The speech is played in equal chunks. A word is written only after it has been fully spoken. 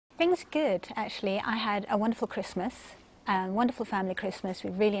Things are good, actually. I had a wonderful Christmas, wonderful family Christmas. We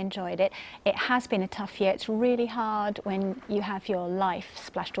really enjoyed it. It has been a tough year. It's really hard when you have your life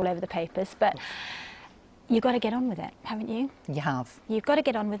splashed all over the papers, but you've got to get on with it, haven't you? You have. You've got to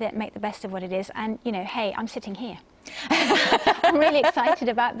get on with it, make the best of what it is, and, you know, hey, I'm sitting here. I'm really excited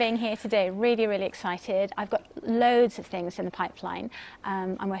about being here today, really, really excited. I've got loads of things in the pipeline.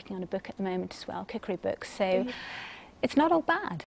 I'm working on a book at the moment as well, cookery book, so it's not all bad.